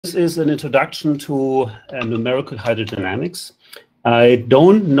This is an introduction to numerical hydrodynamics. I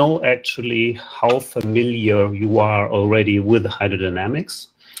don't know actually how familiar you are already with hydrodynamics.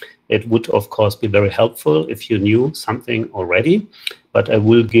 It would, of course, be very helpful if you knew something already, but I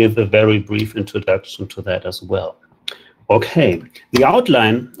will give a very brief introduction to that as well. Okay, the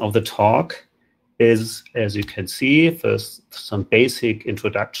outline of the talk is, as you can see, first some basic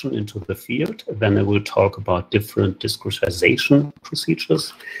introduction into the field. Then I will talk about different discretization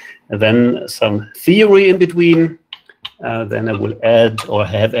procedures. And then some theory in between. Then I will add or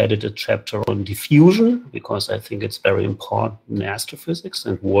have added a chapter on diffusion, because I think it's very important in astrophysics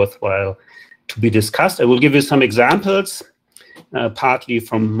and worthwhile to be discussed. I will give you some examples, partly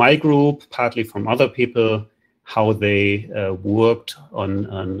from my group, partly from other people, how they worked on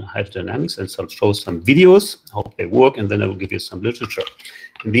hydrodynamics, and show some videos, how they work, and then I will give you some literature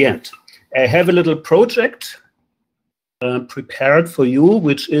in the end. I have a little project prepared for you,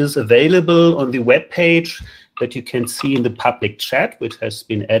 which is available on the web page that you can see in the public chat, which has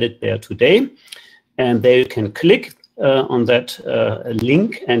been added there today. And there you can click on that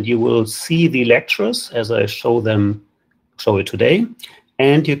link, and you will see the lectures as I show it today.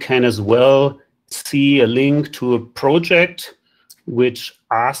 And you can as well see a link to a project which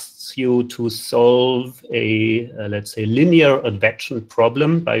asks you to solve a, let's say, linear advection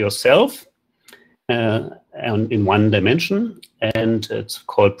problem by yourself in one dimension, and it's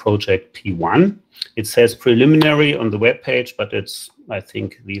called Project P1. It says preliminary on the web page, but it's, I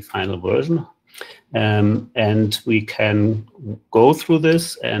think, the final version. And we can go through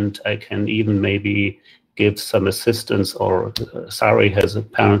this, and I can even maybe give some assistance, or Sari has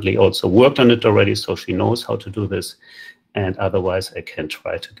apparently also worked on it already, so she knows how to do this. And otherwise, I can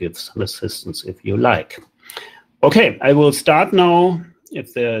try to give some assistance if you like. Okay, I will start now,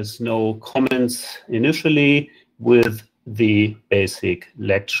 if there's no comments initially, with the basic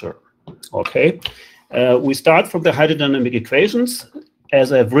lecture. Okay, we start from the hydrodynamic equations,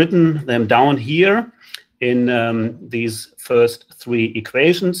 as I've written them down here in these first three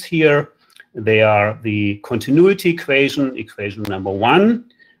equations here. They are the continuity equation, equation number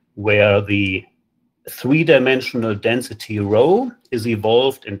 1, where the three-dimensional density rho is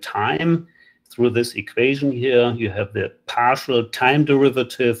evolved in time through this equation here. You have the partial time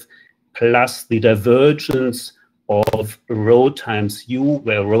derivative plus the divergence of rho times u,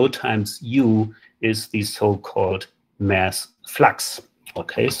 where rho times u is the so-called mass flux.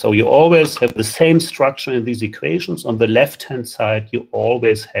 Okay, so you always have the same structure in these equations. On the left-hand side, you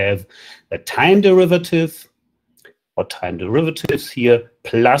always have a time derivative, or time derivatives here,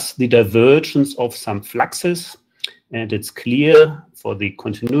 plus the divergence of some fluxes. And it's clear for the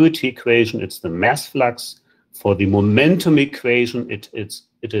continuity equation, it's the mass flux. For the momentum equation, it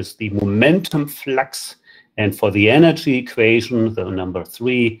is the momentum flux. And for the energy equation, the number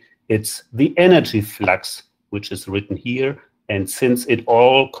 3, it's the energy flux, which is written here. And since it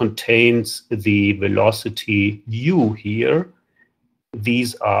all contains the velocity u here,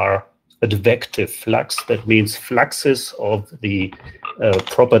 these are advective flux. That means fluxes of the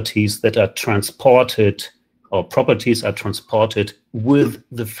properties that are transported, or properties are transported with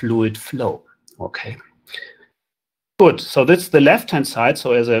the fluid flow. Okay. Good. So that's the left-hand side.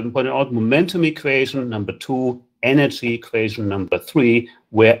 So as I pointed out, momentum equation number 2, energy equation number 3,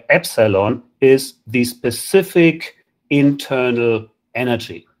 where epsilon is the specific internal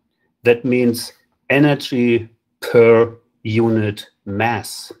energy. That means energy per unit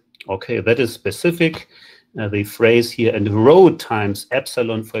mass. Okay, that is specific. The phrase here, and rho times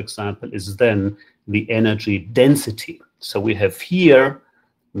epsilon, for example, is then the energy density. So we have here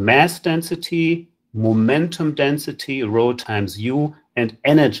mass density, momentum density, rho times u, and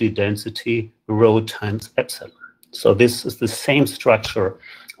energy density, rho times epsilon. So this is the same structure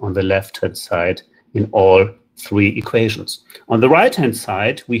on the left-hand side in all three equations. On the right-hand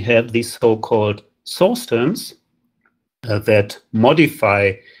side, we have these so-called source terms that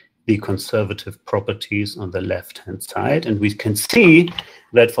modify the conservative properties on the left-hand side. And we can see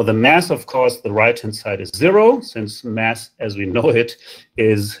that for the mass, of course, the right-hand side is 0, since mass, as we know it,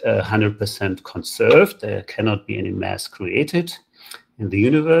 is 100% conserved. There cannot be any mass created in the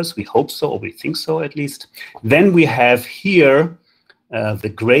universe. We hope so, or we think so at least. Then we have here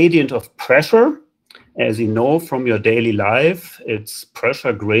the gradient of pressure. As you know from your daily life, it's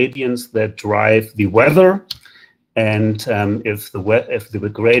pressure gradients that drive the weather. And if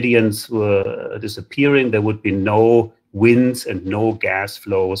the gradients were disappearing, there would be no winds and no gas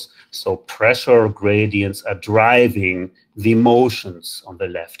flows. So pressure gradients are driving the motions on the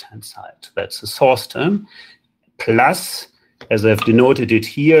left-hand side. That's a source term. Plus, as I've denoted it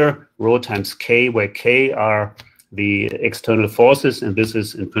here, rho times k, where k are the external forces, and this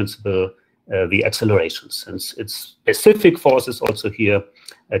is in principle the acceleration, since it's specific forces also here,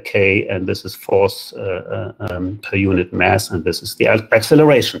 K, and this is force per unit mass, and this is the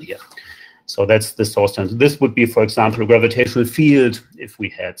acceleration here. So that's the source time. This would be, for example, a gravitational field if we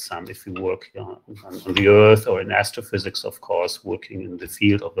had some, if we work on the Earth, or in astrophysics, of course, working in the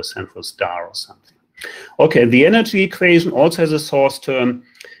field of a central star or something. Okay, the energy equation also has a source term.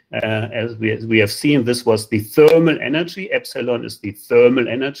 As we have seen, this was the thermal energy. Epsilon is the thermal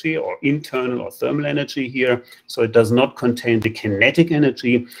energy, or internal or thermal energy here. So it does not contain the kinetic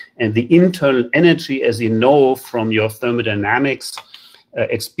energy. And the internal energy, as you know from your thermodynamics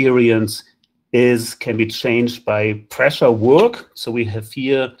experience, can be changed by pressure work. So we have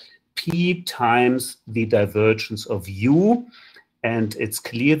here P times the divergence of U. And it's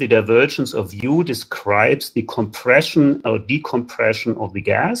clear the divergence of U describes the compression or decompression of the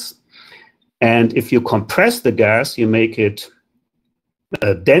gas. And if you compress the gas, you make it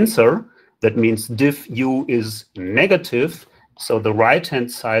denser. That means diff U is negative. So the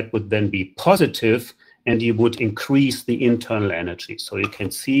right-hand side would then be positive, and you would increase the internal energy. So you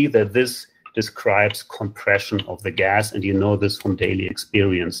can see that this describes compression of the gas, and you know this from daily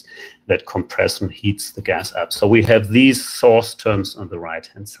experience, that compression heats the gas up. So we have these source terms on the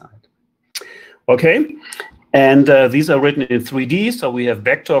right-hand side. Okay, and these are written in 3D, so we have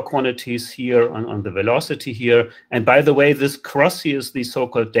vector quantities here on the velocity here. And by the way, this cross here is the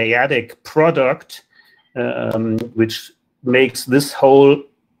so-called dyadic product, which makes this whole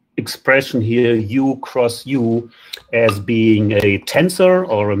expression here, U cross U, as being a tensor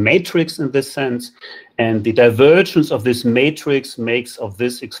or a matrix in this sense. And the divergence of this matrix makes of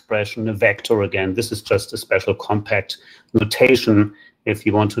this expression a vector again. This is just a special compact notation. If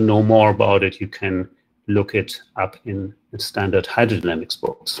you want to know more about it, you can look it up in the standard hydrodynamics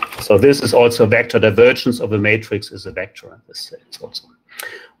books. So this is also vector. Divergence of a matrix is a vector in this sense also.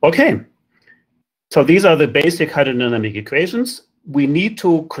 Okay, so these are the basic hydrodynamic equations. We need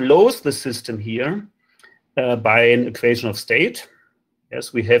to close the system here by an equation of state.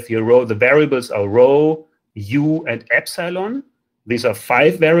 Yes, we have here rho. The variables are rho, U, and epsilon. These are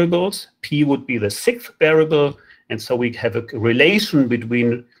 5 variables. P would be the 6th variable. And so we have a relation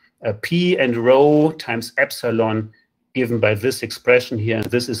between P and rho times epsilon given by this expression here. And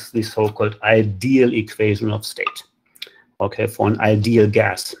this is the so-called ideal equation of state, okay, for an ideal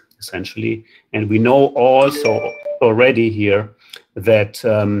gas, essentially. And we know also already here that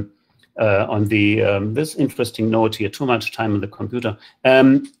on the this interesting note here, too much time on the computer,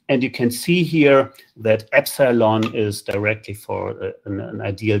 and you can see here that epsilon is directly for an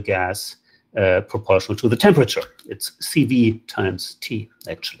ideal gas proportional to the temperature. It's CV times T,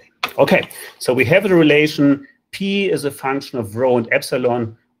 actually. Okay, so we have the relation P is a function of rho and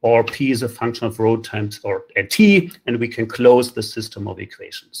epsilon, or P is a function of rho times or T, and we can close the system of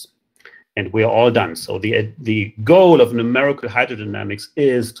equations. And we're all done. So the goal of numerical hydrodynamics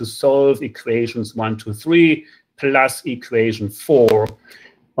is to solve equations 1, 2, 3 plus equation 4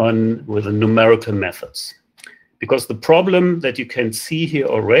 with the numerical methods. Because the problem that you can see here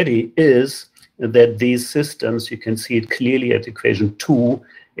already is that these systems, you can see it clearly at equation 2,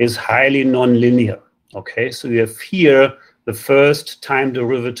 is highly nonlinear. Okay, so you have here the first time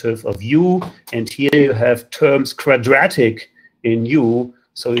derivative of U, and here you have terms quadratic in U.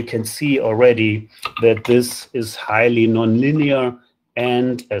 So you can see already that this is highly nonlinear,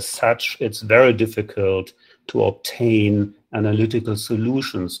 and as such, it's very difficult to obtain analytical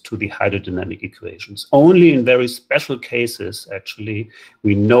solutions to the hydrodynamic equations. Only in very special cases, actually,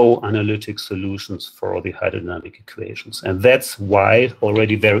 we know analytic solutions for the hydrodynamic equations. And that's why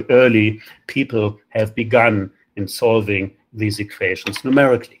already very early people have begun in solving these equations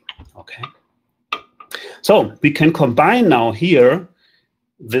numerically. Okay. So we can combine now here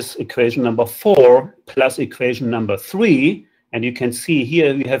this equation number 4 plus equation number 3, and you can see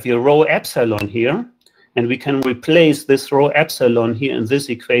here we have your rho epsilon here, and we can replace this rho epsilon here in this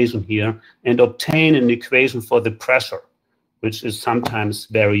equation here and obtain an equation for the pressure, which is sometimes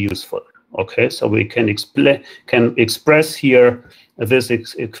very useful. Okay, so we can express here this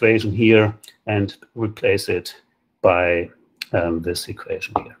equation here and replace it by this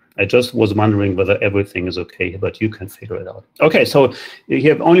equation here. I just was wondering whether everything is okay, but you can figure it out. Okay, so you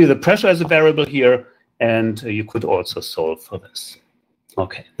have only the pressure as a variable here, and you could also solve for this.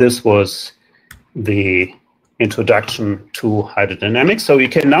 Okay, this was the introduction to hydrodynamics. So we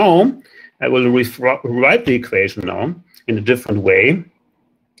can now, I will rewrite the equation now in a different way.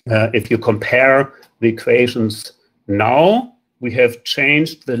 If you compare the equations now, we have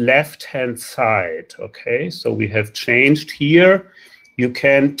changed the left-hand side. Okay, so we have changed here. You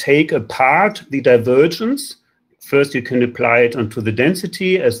can take apart the divergence First, you can apply it onto the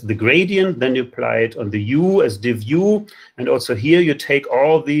density as the gradient, then you apply it on the U as div U, and also here you take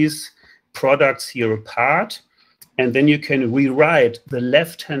all these products here apart, and then you can rewrite the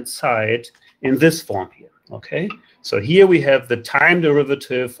left-hand side in this form here, okay? So here we have the time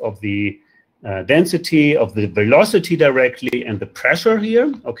derivative of the density, of the velocity directly, and the pressure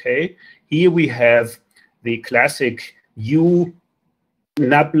here, okay? Here we have the classic U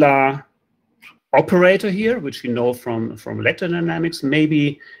nabla operator here, which you know from electrodynamics,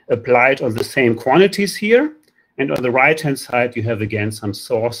 maybe applied on the same quantities here. And on the right-hand side, you have, again, some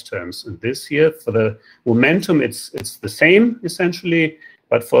source terms. And this here, for the momentum, it's the same, essentially.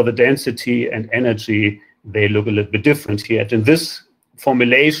 But for the density and energy, they look a little bit different here. And in this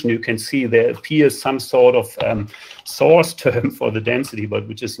formulation, you can see there appears some sort of source term for the density, but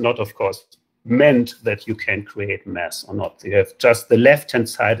which is not, of course, meant that you can create mass or not. You have just the left-hand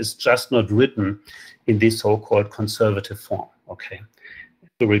side is just not written in the so-called conservative form, okay?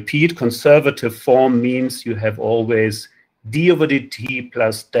 To repeat, conservative form means you have always d over dt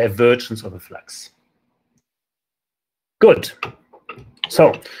plus divergence of the flux. Good.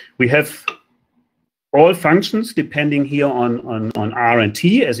 So we have all functions depending here on r and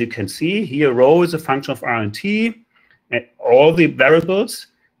t, as you can see. Here, rho is a function of r and t, and all the variables.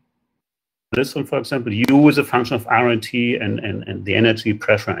 This one, for example, u is a function of r and t, and the energy,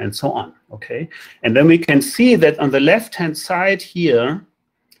 pressure, and so on, okay? And then we can see that on the left-hand side here,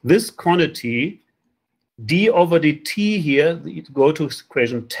 this quantity, d over dt here, you go to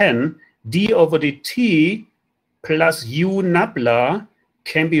equation 10, d over dt plus u nabla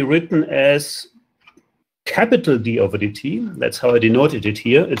can be written as capital D over dt. That's how I denoted it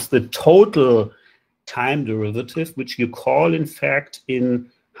here. It's the total time derivative, which you call, in fact,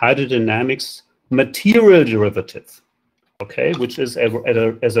 in hydrodynamics, material derivative, okay, which is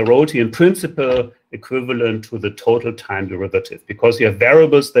as a Rothian principle equivalent to the total time derivative, because you have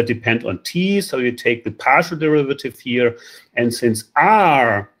variables that depend on t, so you take the partial derivative here, and since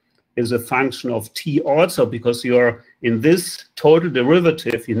r is a function of t also, because you are in this total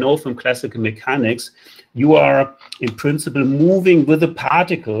derivative, you know from classical mechanics, you are in principle moving with the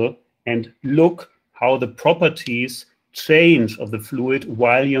particle, and look how the properties change of the fluid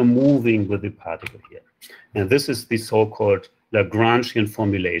while you're moving with the particle here. And this is the so-called Lagrangian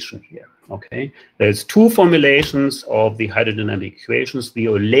formulation here, okay? There's two formulations of the hydrodynamic equations, the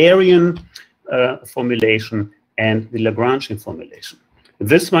Eulerian formulation and the Lagrangian formulation.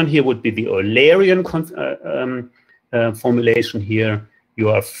 This one here would be the Eulerian formulation here. You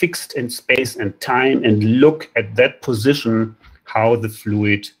are fixed in space and time, and look at that position, how the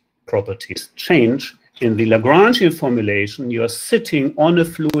fluid properties change. In the Lagrangian formulation, you are sitting on a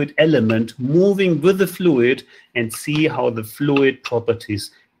fluid element, moving with the fluid, and see how the fluid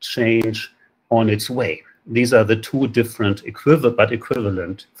properties change on its way. These are the two different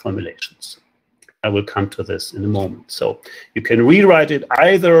equivalent formulations. I will come to this in a moment. So you can rewrite it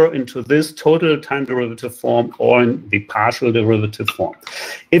either into this total time derivative form or in the partial derivative form.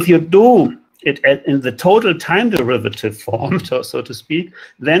 If you do it in the total time derivative form, so to speak,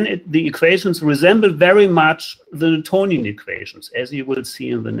 then the equations resemble very much the Newtonian equations, as you will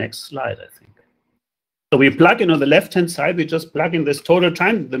see in the next slide, I think. So we plug in on the left-hand side, we just plug in this total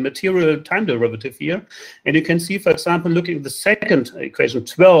time, the material time derivative here. And you can see, for example, looking at the second equation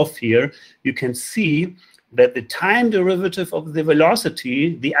 12 here, you can see that the time derivative of the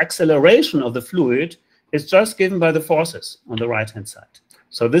velocity, the acceleration of the fluid, is just given by the forces on the right-hand side.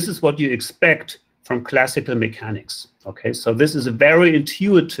 So this is what you expect from classical mechanics, okay? So this is a very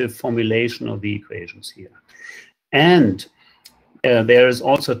intuitive formulation of the equations here. And there is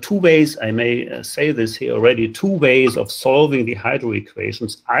also two ways, I may say this here already, two ways of solving the hydro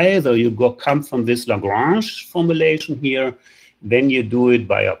equations. Either you come from this Lagrange formulation here, then you do it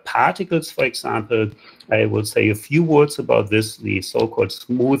via particles, for example. I will say a few words about this. The so-called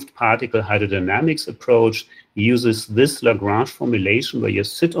smoothed particle hydrodynamics approach uses this Lagrange formulation where you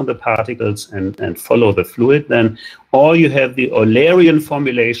sit on the particles and follow the fluid then. Or you have the Eulerian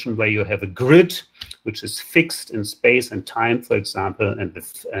formulation where you have a grid which is fixed in space and time, for example, and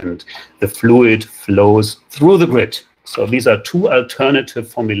the fluid flows through the grid. So these are two alternative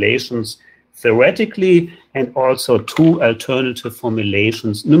formulations theoretically, and also two alternative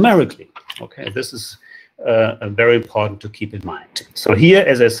formulations numerically. Okay, this is very important to keep in mind. So here,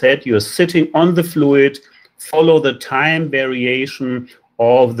 as I said, you're sitting on the fluid, follow the time variation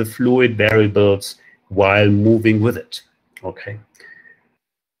of the fluid variables while moving with it. Okay.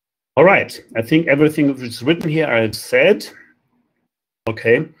 All right, I think everything which is written here I've said.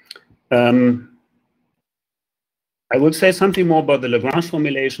 Okay. I will say something more about the Lagrange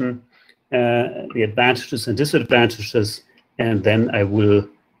formulation. the advantages and disadvantages, and then I will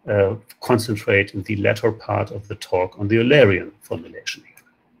concentrate in the latter part of the talk on the Eulerian formulation here.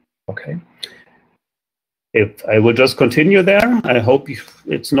 Okay. If I will just continue there, I hope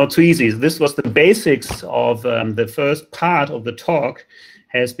it's not too easy. This was the basics of the first part of the talk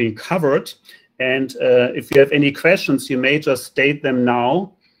has been covered. And if you have any questions, you may just state them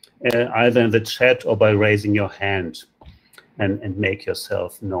now, either in the chat or by raising your hand and make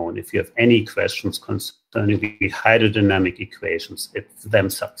yourself known. If you have any questions concerning the hydrodynamic equations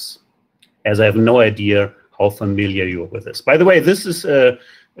themselves, as I have no idea how familiar you are with this. By the way, this is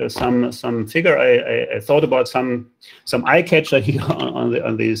some figure. I thought about some eye catcher here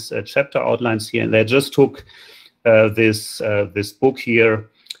on these chapter outlines here, and I just took this book here.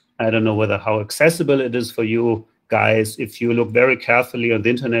 I don't know how accessible it is for you guys. If you look very carefully on the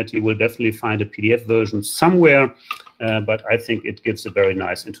internet, you will definitely find a PDF version somewhere, but I think it gives a very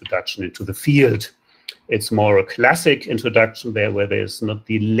nice introduction into the field. It's more a classic introduction there, where there's not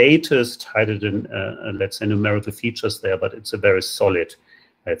the latest hydrogen, let's say, numerical features there, but it's a very solid,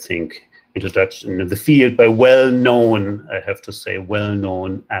 I think, introduction in the field by well-known, I have to say,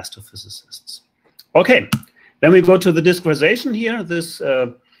 well-known astrophysicists. Okay, then we go to the discretization here. This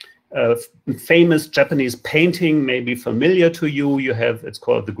famous Japanese painting may be familiar to you. You have, it's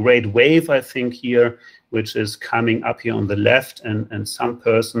called the Great Wave, I think, here, which is coming up here on the left, and some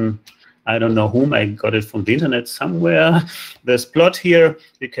person, I don't know whom, I got it from the internet somewhere. This plot here,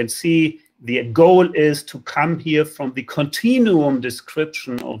 you can see the goal is to come here from the continuum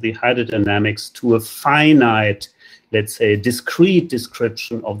description of the hydrodynamics to a finite, let's say, discrete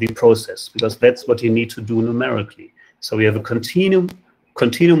description of the process, because that's what you need to do numerically. So we have a continuum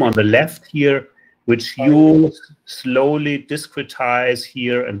on the left here, which you slowly discretize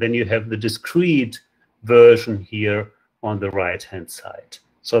here, and then you have the discrete version here on the right-hand side.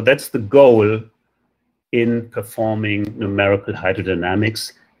 So that's the goal in performing numerical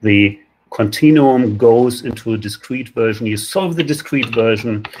hydrodynamics. The continuum goes into a discrete version. You solve the discrete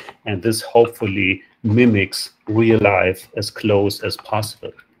version, and this hopefully mimics real life as close as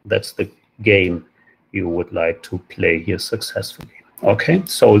possible. That's the game you would like to play here successfully. Okay,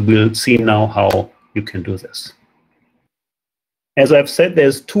 so we'll see now how you can do this. As I've said,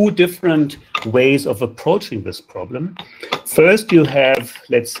 there's two different ways of approaching this problem. First, you have,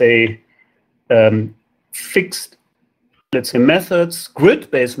 let's say, fixed, let's say, methods,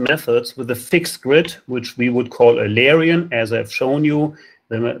 grid-based methods with a fixed grid, which we would call Eulerian. As I've shown you,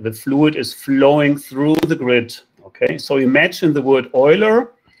 the fluid is flowing through the grid. Okay, so imagine the word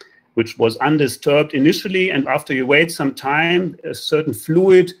Euler, which was undisturbed initially, and after you wait some time, a certain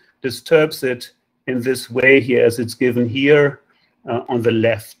fluid disturbs it in this way here, as it's given here on the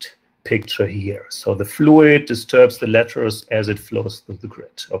left picture here. So the fluid disturbs the letters as it flows through the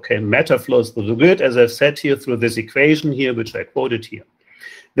grid. Okay, matter flows through the grid, as I've said here, through this equation here, which I quoted here.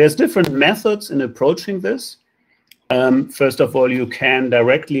 There's different methods in approaching this. First of all, you can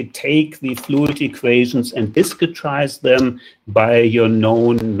directly take the fluid equations and discretize them by your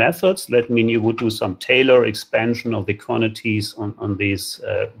known methods. That means you would do some Taylor expansion of the quantities on these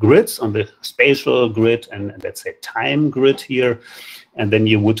grids, on the spatial grid and let's say time grid here. And then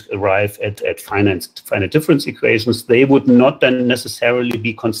you would arrive at finite difference equations. They would not then necessarily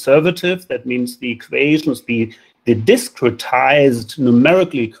be conservative. That means the equations, the discretized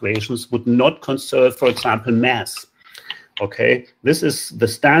numerical equations would not conserve, for example, mass. Okay, this is the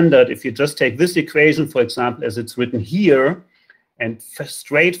standard. If you just take this equation, for example, as it's written here, and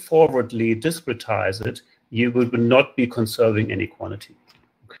straightforwardly discretize it, you would not be conserving any quantity.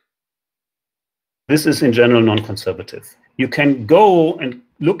 Okay. This is in general non-conservative. You can go and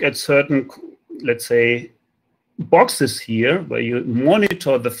look at certain, let's say, boxes here, where you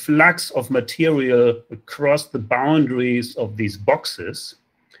monitor the flux of material across the boundaries of these boxes.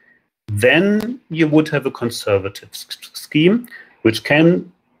 Then you would have a conservative scheme, which can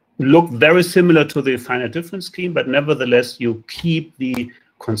look very similar to the finite difference scheme, but nevertheless, you keep the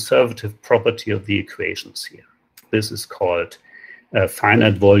conservative property of the equations here. This is called a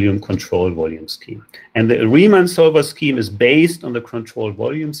finite volume control volume scheme. And the Riemann-Solver scheme is based on the control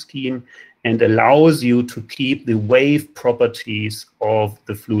volume scheme and allows you to keep the wave properties of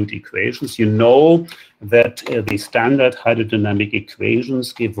the fluid equations. You know that the standard hydrodynamic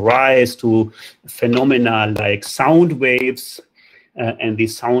equations give rise to phenomena like sound waves, and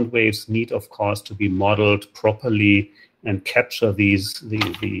these sound waves need, of course, to be modeled properly and capture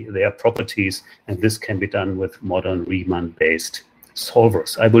their properties, and this can be done with modern Riemann-based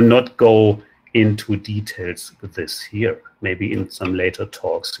solvers. I will not go into details with this here. Maybe in some later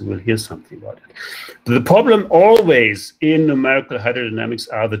talks you will hear something about it. The problem always in numerical hydrodynamics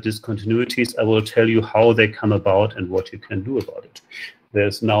are the discontinuities. I will tell you how they come about and what you can do about it.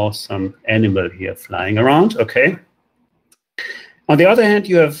 There's now some animal here flying around, okay? On the other hand,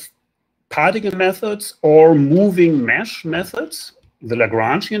 you have particle methods or moving mesh methods. The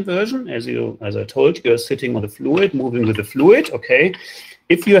Lagrangian version, as I told you, you're sitting on the fluid, moving with the fluid, okay?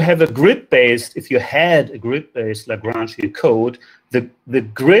 If you have a grid-based, if you had a grid-based Lagrangian code, the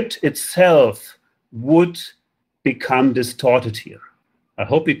grid itself would become distorted here. I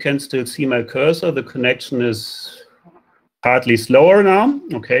hope you can still see my cursor. The connection is partly slower now,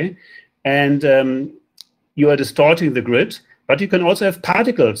 okay? And you are distorting the grid. But you can also have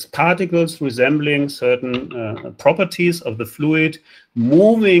particles resembling certain properties of the fluid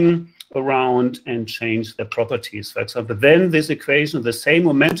moving around and change their properties. For example, then this equation, the same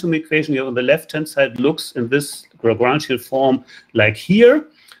momentum equation here on the left-hand side, looks in this Lagrangian form like here.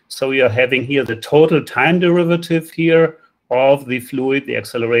 So we are having here the total time derivative here of the fluid. The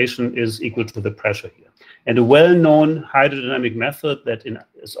acceleration is equal to the pressure here. And a well-known hydrodynamic method that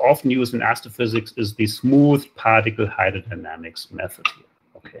is often used in astrophysics is the smooth particle hydrodynamics method here.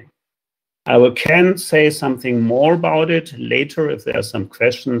 Okay. I can say something more about it later if there are some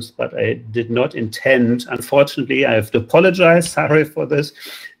questions, but I did not intend. Unfortunately, I have to apologize. Sorry for this.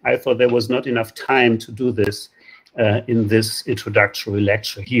 I thought there was not enough time to do this in this introductory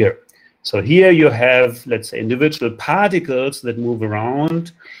lecture here. So here you have, let's say, individual particles that move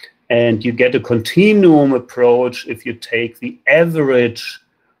around. And you get a continuum approach if you take the average,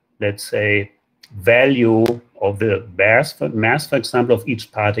 let's say, value of the mass, for example, of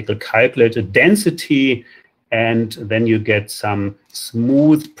each particle, calculate a density, and then you get some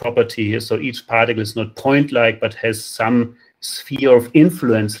smooth property here. So each particle is not point-like, but has some sphere of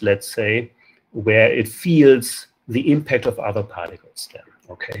influence, let's say, where it feels the impact of other particles there.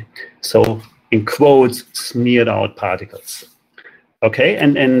 Okay, so in quotes, smeared out particles. Okay,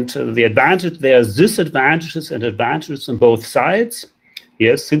 and the advantage, there are disadvantages and advantages on both sides.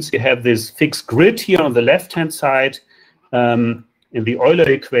 Yes, since you have this fixed grid here on the left-hand side, in the Euler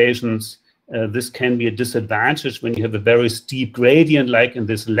equations, this can be a disadvantage when you have a very steep gradient, like in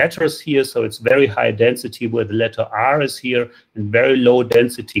these letters here. So it's very high density where the letter R is here, and very low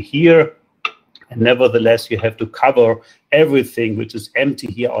density here. And nevertheless, you have to cover everything which is empty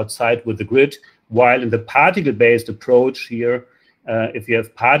here outside with the grid, while in the particle-based approach here, if you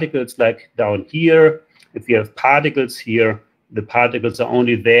have particles like down here, if you have particles here, the particles are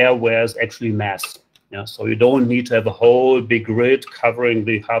only there where it's actually mass. Yeah, so you don't need to have a whole big grid covering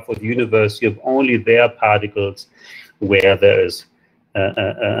the half of the universe. You have only there particles where there is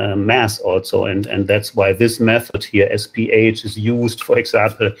mass also, and that's why this method here, SPH, is used, for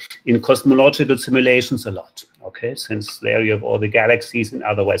example, in cosmological simulations a lot. Okay, since there you have all the galaxies in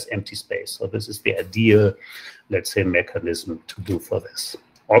otherwise empty space. So this is the ideal, let's say, mechanism to do for this.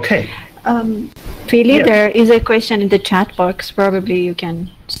 Okay. Really, yeah. There is a question in the chat box. Probably you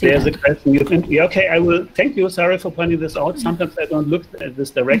can see There's a question. You can, yeah, okay, I will. Thank you, Sarah, for pointing this out. Sometimes I don't look at this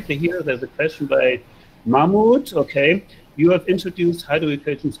directly here. There's a question by Mahmoud. Okay. You have introduced hydro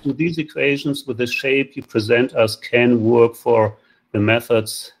equations. Do these equations with the shape you present us can work for the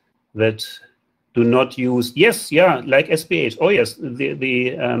methods that do not use? Yes, yeah, like SPH. Oh, yes,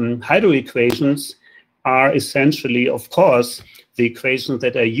 the hydro equations are essentially, of course, the equations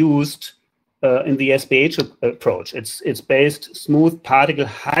that are used in the SPH approach. It's based smooth particle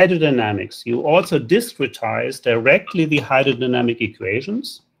hydrodynamics. You also discretize directly the hydrodynamic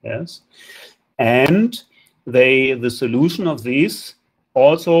equations, yes, and the solution of these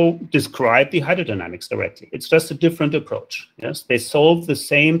also describe the hydrodynamics directly. It's just a different approach. Yes, they solve the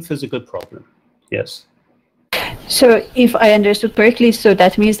same physical problem. Yes. So if I understood correctly, so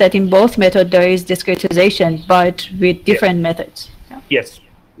that means that in both methods there is discretization, but with different methods. Yeah. Yes,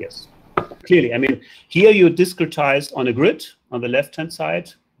 yes. Clearly, I mean, here you discretize on a grid on the left-hand side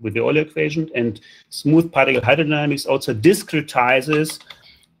with the Euler equation, and smooth particle hydrodynamics also discretizes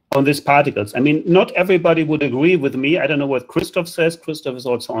on these particles. I mean, not everybody would agree with me. I don't know what Christoph says. Christoph is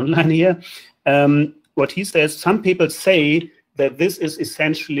also online here. What he says, some people say that this is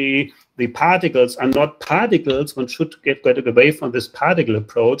essentially the particles are not particles. One should get away from this particle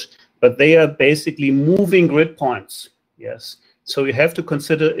approach, but they are basically moving grid points. Yes. So you have to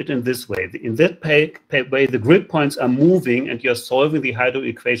consider it in this way. In that way, the grid points are moving, and you're solving the hydro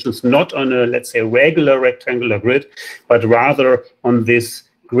equations not on a, let's say, regular rectangular grid, but rather on this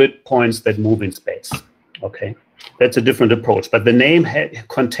grid points that move in space. Okay. That's a different approach. But the name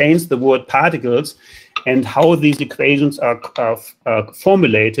contains the word particles, and how these equations are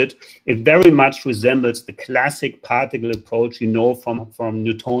formulated, it very much resembles the classic particle approach you know from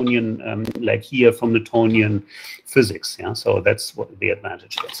Newtonian, like here from Newtonian physics. Yeah, so that's what the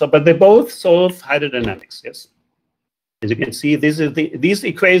advantage is. So, but they both solve hydrodynamics. Yes, as you can see, these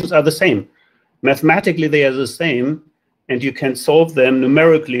equations are the same. Mathematically, they are the same, and you can solve them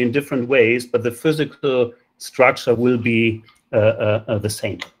numerically in different ways, but the physical structure will be the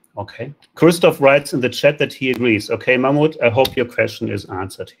same. Okay. Christoph writes in the chat that he agrees. Okay, Mahmoud, I hope your question is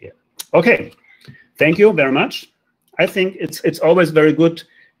answered here. Okay. Thank you very much. I think it's always very good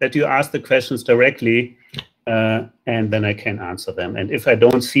that you ask the questions directly, and then I can answer them. And if I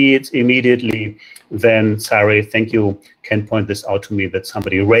don't see it immediately, then sorry, thank you, can point this out to me that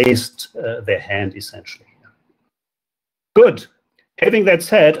somebody raised their hand essentially. Good. Having that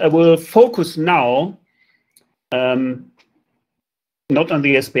said, I will focus now not on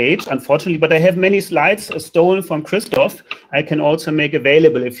the SPH, unfortunately, but I have many slides stolen from Christoph. I can also make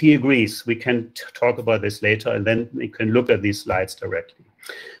available if he agrees. We can talk about this later, and then we can look at these slides directly.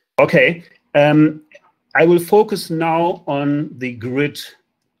 Okay, I will focus now on the grid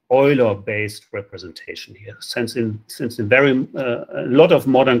Euler-based representation here. Since in a lot of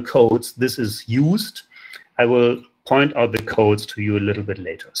modern codes this is used, I will point out the codes to you a little bit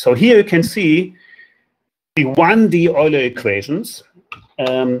later. So here you can see the 1D Euler equations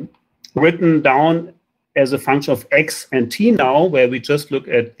written down as a function of x and t now, where we just look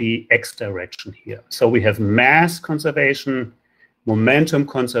at the x direction here. So we have mass conservation, momentum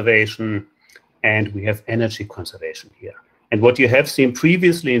conservation, and we have energy conservation here. And what you have seen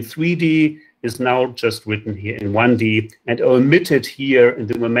previously in 3D is now just written here in 1D, and omitted here in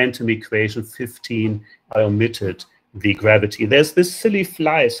the momentum equation 15, I omitted the gravity. There's this silly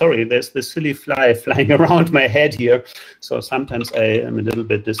fly, sorry, there's this silly fly flying around my head here, so sometimes I am a little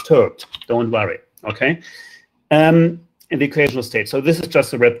bit disturbed. Don't worry, okay? In the equational state. So this is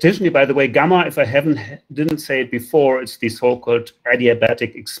just a repetition. By the way, gamma, if I didn't say it before, it's the so-called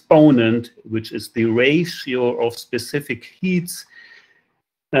adiabatic exponent, which is the ratio of specific heats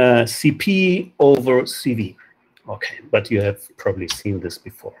Cp over Cv. Okay, but you have probably seen this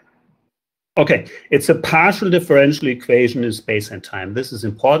before. Okay, it's a partial differential equation in space and time. This is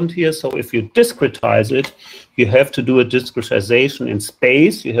important here. So if you discretize it, you have to do a discretization in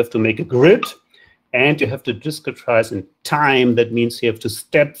space. You have to make a grid, and you have to discretize in time. That means you have to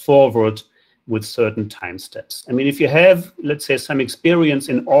step forward with certain time steps. I mean, if you have, let's say, some experience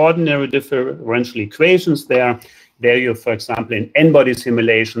in ordinary differential equations, there you, for example, in n-body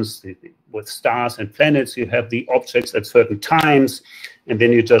simulations with stars and planets, you have the objects at certain times, and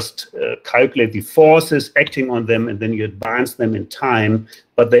then you just calculate the forces acting on them, and then you advance them in time,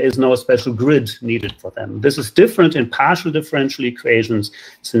 but there is no special grid needed for them. This is different in partial differential equations,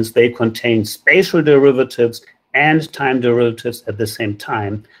 since they contain spatial derivatives and time derivatives at the same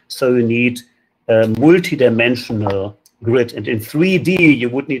time, so you need a multi-dimensional grid. And in 3D, you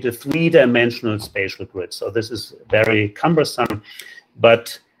would need a three-dimensional spatial grid. So this is very cumbersome,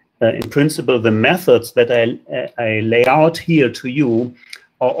 but in principle, the methods that I lay out here to you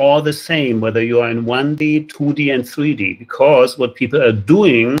are all the same, whether you are in 1D, 2D, and 3D, because what people are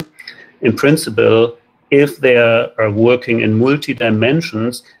doing, in principle, if they are working in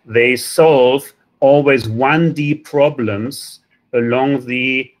multi-dimensions, they solve always 1D problems along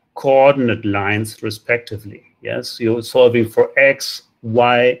the coordinate lines, respectively. Yes, you're solving for X,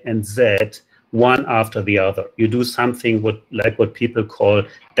 Y, and Z, one after the other. You do something like what people call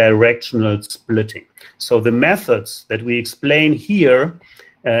directional splitting. So the methods that we explain here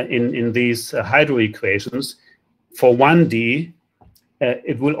in these hydro equations for 1D,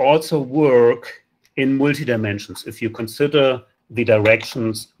 it will also work in multi-dimensions if you consider the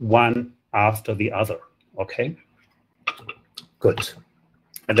directions one after the other. Okay, good.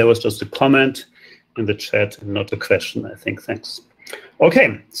 And there was just a comment in the chat, not a question, I think. Thanks.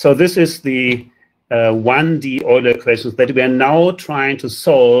 Okay, so this is the 1D Euler equations that we are now trying to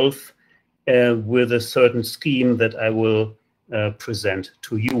solve with a certain scheme that I will present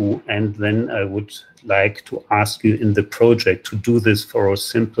to you. And then I would like to ask you in the project to do this for a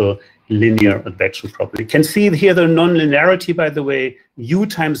simple linear advection problem. You can see here the nonlinearity, by the way, u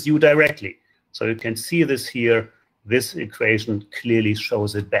times u directly. So you can see this here. This equation clearly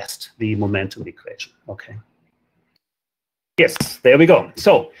shows it best, the momentum equation. Okay. Yes, there we go.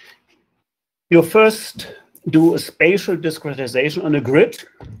 So you first do a spatial discretization on a grid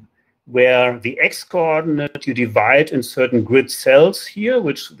where the x coordinate you divide in certain grid cells here,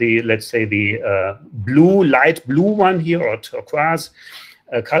 which let's say the blue, light blue one here, or turquoise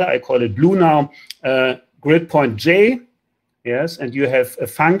color, I call it blue now, grid point J, yes, and you have a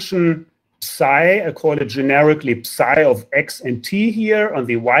function psi, I call it generically psi of x and t here on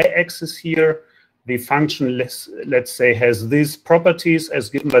the y-axis here. The function, let's say, has these properties as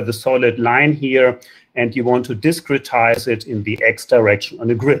given by the solid line here, and you want to discretize it in the x direction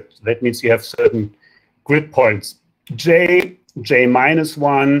on a grid. That means you have certain grid points, j, j minus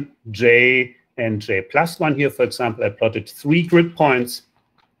 1, j, and j plus 1 here. For example, I plotted 3 grid points,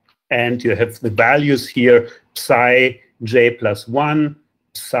 and you have the values here, psi j plus 1,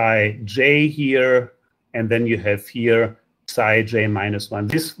 psi j here, and then you have here psi j minus 1.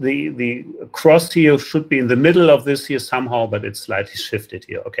 The cross here should be in the middle of this here somehow, but it's slightly shifted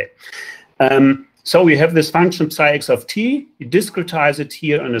here. Okay. So we have this function psi x of t. You discretize it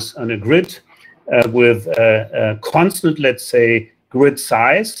here on a grid with a constant, let's say, grid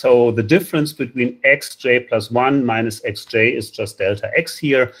size. So the difference between xj plus 1 minus xj is just delta x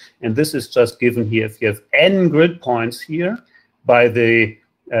here. And this is just given here. If you have n grid points here, by the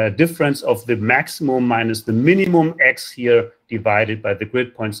difference of the maximum minus the minimum x here divided by the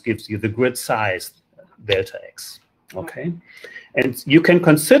grid points gives you the grid size delta x. Okay, and you can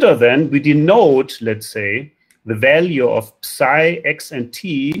consider then we denote, let's say, the value of psi x and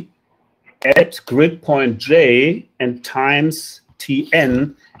t at grid point j and times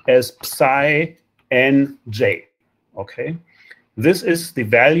tn as psi n j. Okay, this is the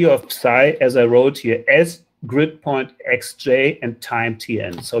value of psi as I wrote here as grid point xj and time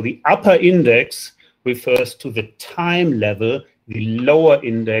tn. So the upper index refers to the time level, the lower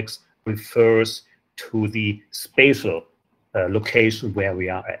index refers to the spatial location where we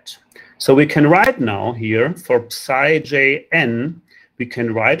are at. So we can write now here for psi j n, we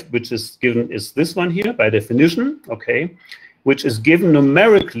can write, which is given is this one here by definition, okay, which is given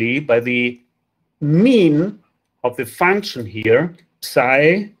numerically by the mean of the function here,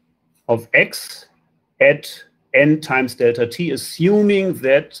 psi of x at n times delta t, assuming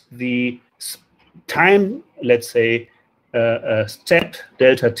that the time, let's say, step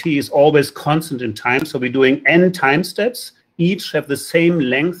delta t is always constant in time. So we're doing n time steps, each have the same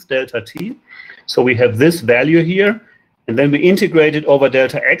length delta t. So we have this value here, and then we integrate it over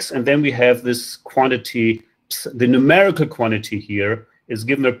delta x, and then we have this quantity, the numerical quantity here is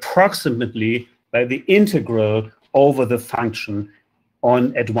given approximately by the integral over the function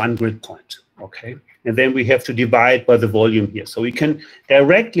at one grid point, okay? And then we have to divide by the volume here. So we can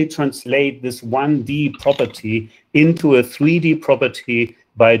directly translate this 1D property into a 3D property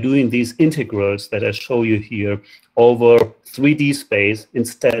by doing these integrals that I show you here over 3D space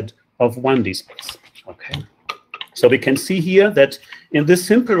instead of 1D space. Okay. So we can see here that in this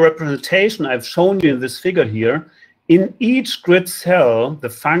simple representation I've shown you in this figure here, in each grid cell, the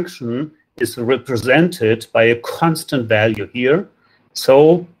function is represented by a constant value here.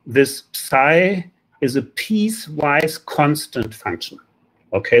 So this psi is a piecewise constant function.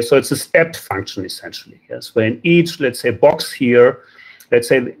 Okay, so it's a step function essentially. Yes, where in each, let's say, box here, let's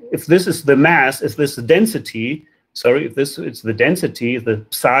say if this is the mass, if this is the density, sorry, if this is the density, the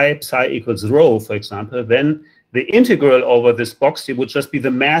psi equals rho, for example, then the integral over this box here would just be the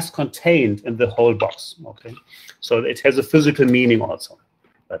mass contained in the whole box. Okay, so it has a physical meaning also,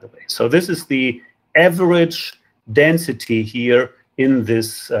 by the way. So this is the average density here in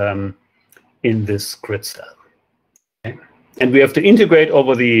this grid cell. Okay. And we have to integrate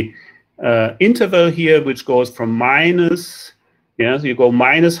over the interval here, which goes from minus, yeah, so you go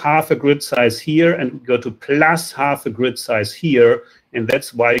minus half a grid size here and go to plus half a grid size here, and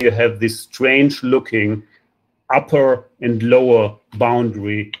that's why you have this strange looking upper and lower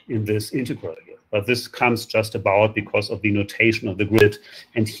boundary in this integral here. But this comes just about because of the notation of the grid.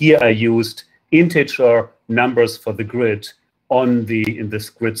 And here I used integer numbers for the grid in this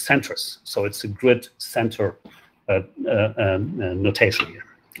grid centers. So it's a grid center notation here.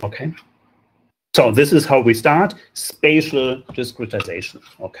 Okay. So this is how we start. Spatial discretization.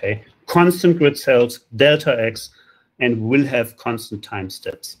 Okay. Constant grid cells, delta x, and will have constant time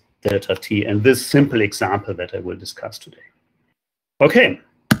steps, delta t, and this simple example that I will discuss today. Okay.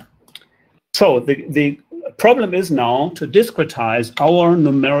 So the problem is now to discretize our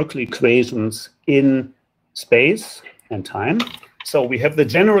numerical equations in space and time. So we have the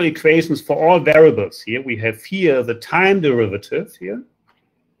general equations for all variables here. We have here the time derivative here.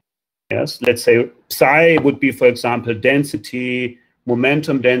 Yes, let's say psi would be, for example, density,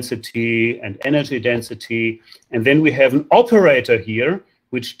 momentum density, and energy density. And then we have an operator here,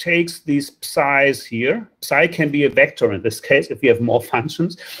 which takes these psi's here. Psi can be a vector in this case, if we have more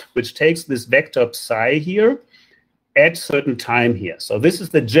functions, which takes this vector psi here at certain time here. So this is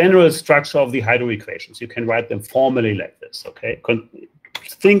the general structure of the hydro equations. You can write them formally like this, okay?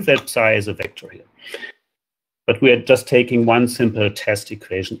 Think that psi is a vector here. But we are just taking one simple test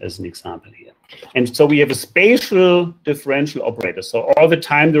equation as an example here. And so we have a spatial differential operator. So all the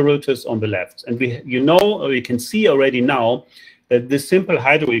time derivatives on the left. And you know, or you can see already now that the simple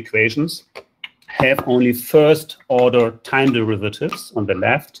hydro equations have only first order time derivatives on the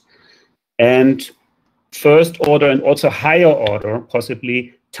left, and first order and also higher order,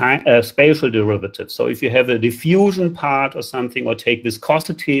 possibly time, spatial derivatives. So if you have a diffusion part or something, or take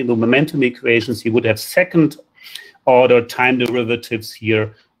viscosity, the momentum equations, you would have second order time derivatives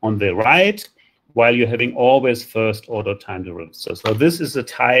here on the right, while you're having always first order time derivatives. So this is a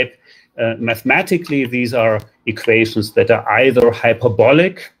type, mathematically, these are equations that are either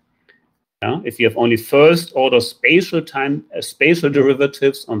hyperbolic. If you have only first order spatial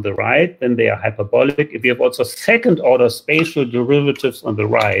derivatives on the right, then they are hyperbolic. If you have also second order spatial derivatives on the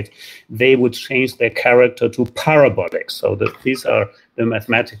right, they would change their character to parabolic. So these are the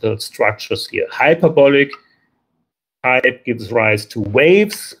mathematical structures here. Hyperbolic type gives rise to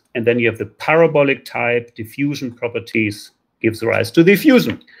waves, and then you have the parabolic type, diffusion properties gives rise to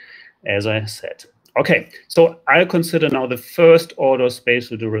diffusion, as I said. Okay, so I'll consider now the first order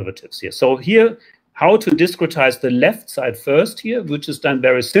spatial derivatives here. So here, how to discretize the left side first here, which is done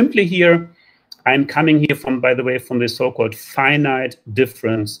very simply here. I'm coming here from, by the way, from the so-called finite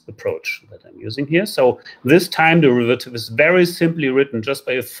difference approach that I'm using here. So this time derivative is very simply written just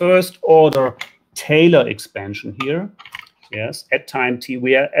by a first order Taylor expansion here. Yes, at time t,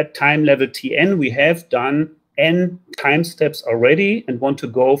 we are at time level tn, we have done n time steps already and want to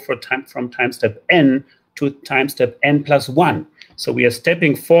go for time from time step n to time step n plus 1. So we are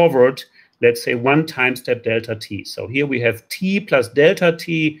stepping forward, let's say 1 time step delta t. So here we have t plus delta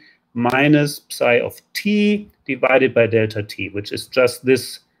t minus psi of t divided by delta t, which is just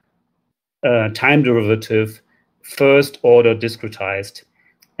this time derivative, first order discretized.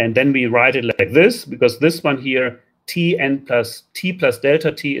 And then we write it like this, because this one here, tn plus t plus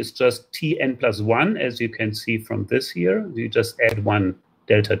delta t is just tn plus 1, as you can see from this here. We just add 1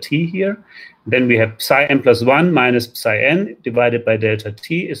 delta t here. Then we have psi n plus 1 minus psi n divided by delta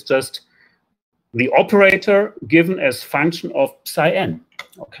t is just the operator given as function of psi n.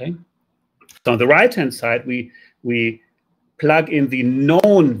 Okay. So on the right-hand side, we plug in the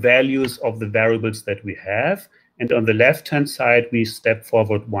known values of the variables that we have. And on the left-hand side, we step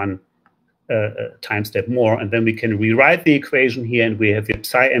forward 1 time step more, and then we can rewrite the equation here, and we have here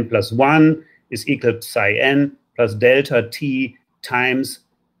psi n plus 1 is equal to psi n plus delta t times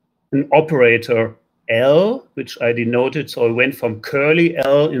an operator L, which I denoted. So I went from curly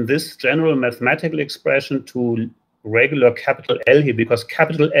L in this general mathematical expression to regular capital L here, because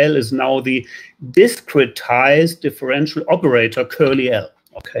capital L is now the discretized differential operator curly L.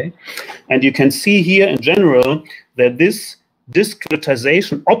 Okay, and you can see here in general that this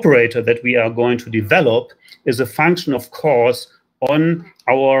discretization operator that we are going to develop is a function, of course, on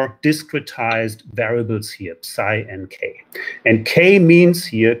our discretized variables here, psi and k. And k means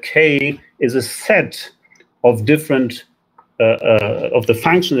here, k is a set of different, of the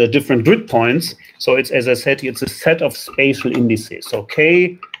function at different grid points. So it's, as I said here, it's a set of spatial indices. So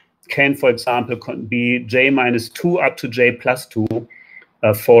k can, for example, be j minus 2 up to j plus 2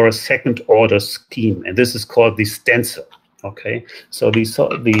 for a second order scheme. And this is called the stencil. Okay, so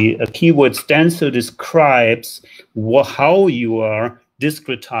the keyword stencil describes how you are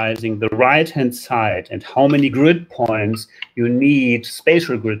discretizing the right-hand side and how many grid points you need,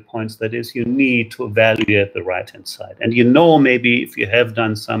 spatial grid points, that is, you need to evaluate the right-hand side. And you know, maybe if you have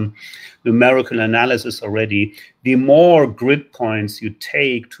done some numerical analysis already, the more grid points you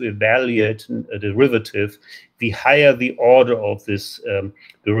take to evaluate a derivative, the higher the order of this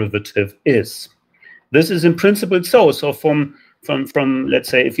derivative is. This is in principle so. So from let's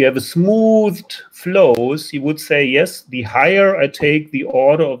say, if you have a smoothed flows, you would say, yes, the higher I take the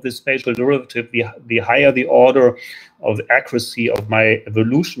order of the spatial derivative, the higher the order of the accuracy of my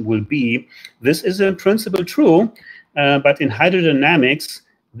evolution will be. This is in principle true, but in hydrodynamics,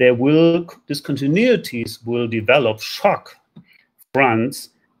 discontinuities will develop shock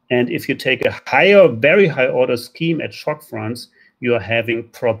fronts. And if you take a higher, very high order scheme at shock fronts, you are having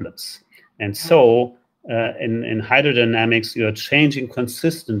problems. And so in hydrodynamics, you are changing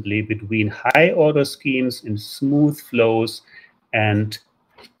consistently between high order schemes in smooth flows and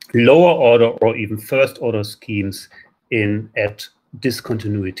lower order or even first order schemes at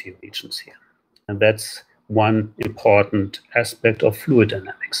discontinuity regions here. And that's one important aspect of fluid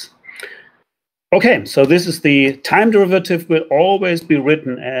dynamics. Okay, so this is the time derivative will always be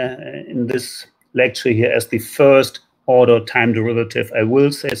written in this lecture here as the first order time derivative. I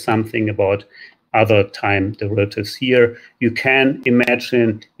will say something about other time derivatives here. You can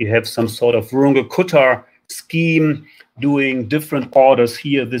imagine you have some sort of Runge-Kutta scheme doing different orders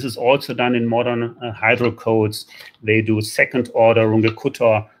here. This is also done in modern hydro codes. They do second order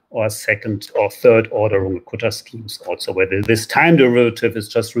Runge-Kutta or second or third order Runge-Kutta schemes also, where this time derivative is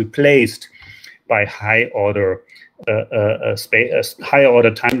just replaced by high order higher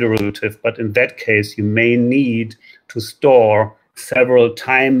order time derivative. But in that case, you may need to store several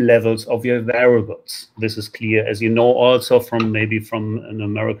time levels of your variables. This is clear, as you know, also from maybe from a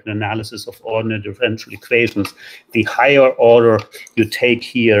numerical analysis of ordinary differential equations. The higher order you take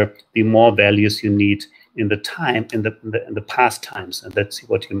here, the more values you need in the time, in the past times, and that's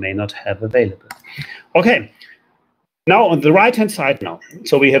what you may not have available. Okay, now on the right hand side now,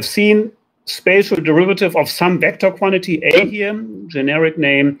 so we have seen spatial derivative of some vector quantity A here, generic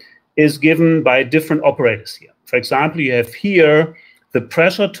name, is given by different operators here. For example, you have here the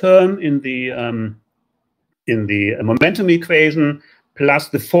pressure term in the momentum equation plus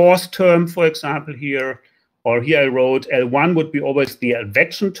the force term, for example, here. Or here I wrote L1 would be always the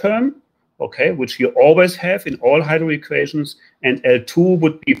advection term, okay, which you always have in all hydro equations, and L2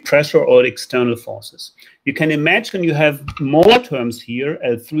 would be pressure or external forces. You can imagine you have more terms here,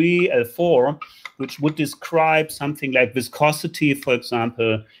 L3, L4, which would describe something like viscosity, for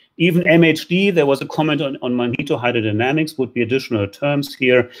example. Even MHD, there was a comment on magnetohydrodynamics, would be additional terms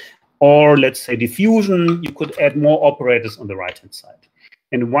here. Or let's say diffusion, you could add more operators on the right-hand side.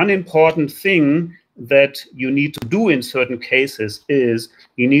 And one important thing that you need to do in certain cases is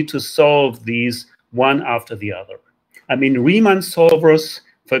you need to solve these one after the other. I mean, Riemann solvers,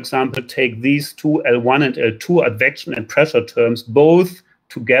 for example, take these two L1 and L2 advection and pressure terms both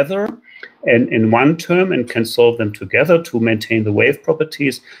together and in one term and can solve them together to maintain the wave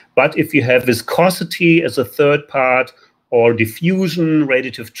properties. But if you have viscosity as a third part or diffusion,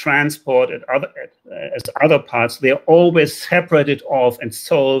 radiative transport as other parts, they are always separated off and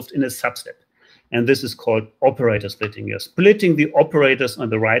solved in a substep. And this is called operator splitting. You're splitting the operators on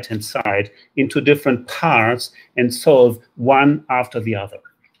the right-hand side into different parts and solve one after the other.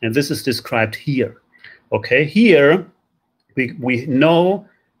 And this is described here. Okay, here we know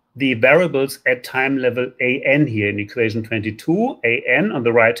the variables at time level an here in equation 22, an on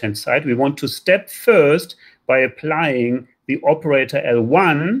the right-hand side. We want to step first by applying the operator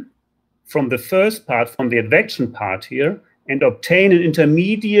L1 from the first part, from the advection part here, and obtain an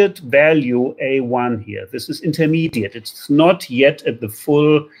intermediate value A1 here. This is intermediate. It's not yet at the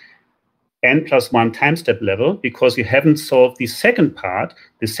full n+1 time step level because you haven't solved the second part.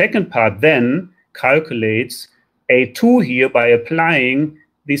 The second part then calculates A2 here by applying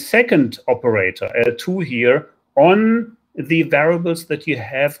the second operator, L2 here, on the variables that you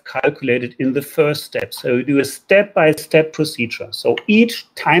have calculated in the first step. So you do a step-by-step procedure. So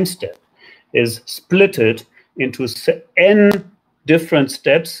each time step is splitted into n different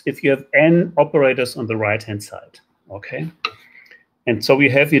steps if you have n operators on the right-hand side, okay? And so we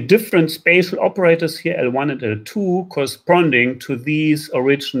have here different spatial operators here, L1 and L2, corresponding to these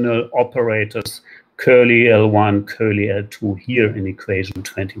original operators, curly L1, curly L2 here in equation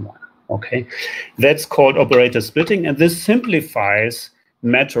 21, okay? That's called operator splitting, and this simplifies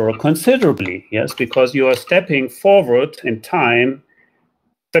matter considerably, yes, because you are stepping forward in time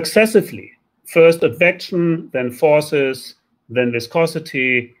successively. First advection, then forces, then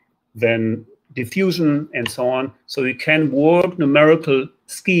viscosity, then diffusion, and so on. So you can work numerical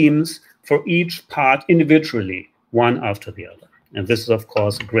schemes for each part individually, one after the other. And this is, of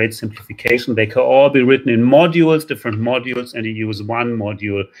course, a great simplification. They can all be written in modules, different modules, and you use one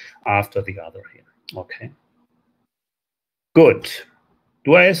module after the other here. Okay. Good.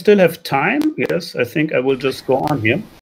 Do I still have time? Yes, I think I will just go on here.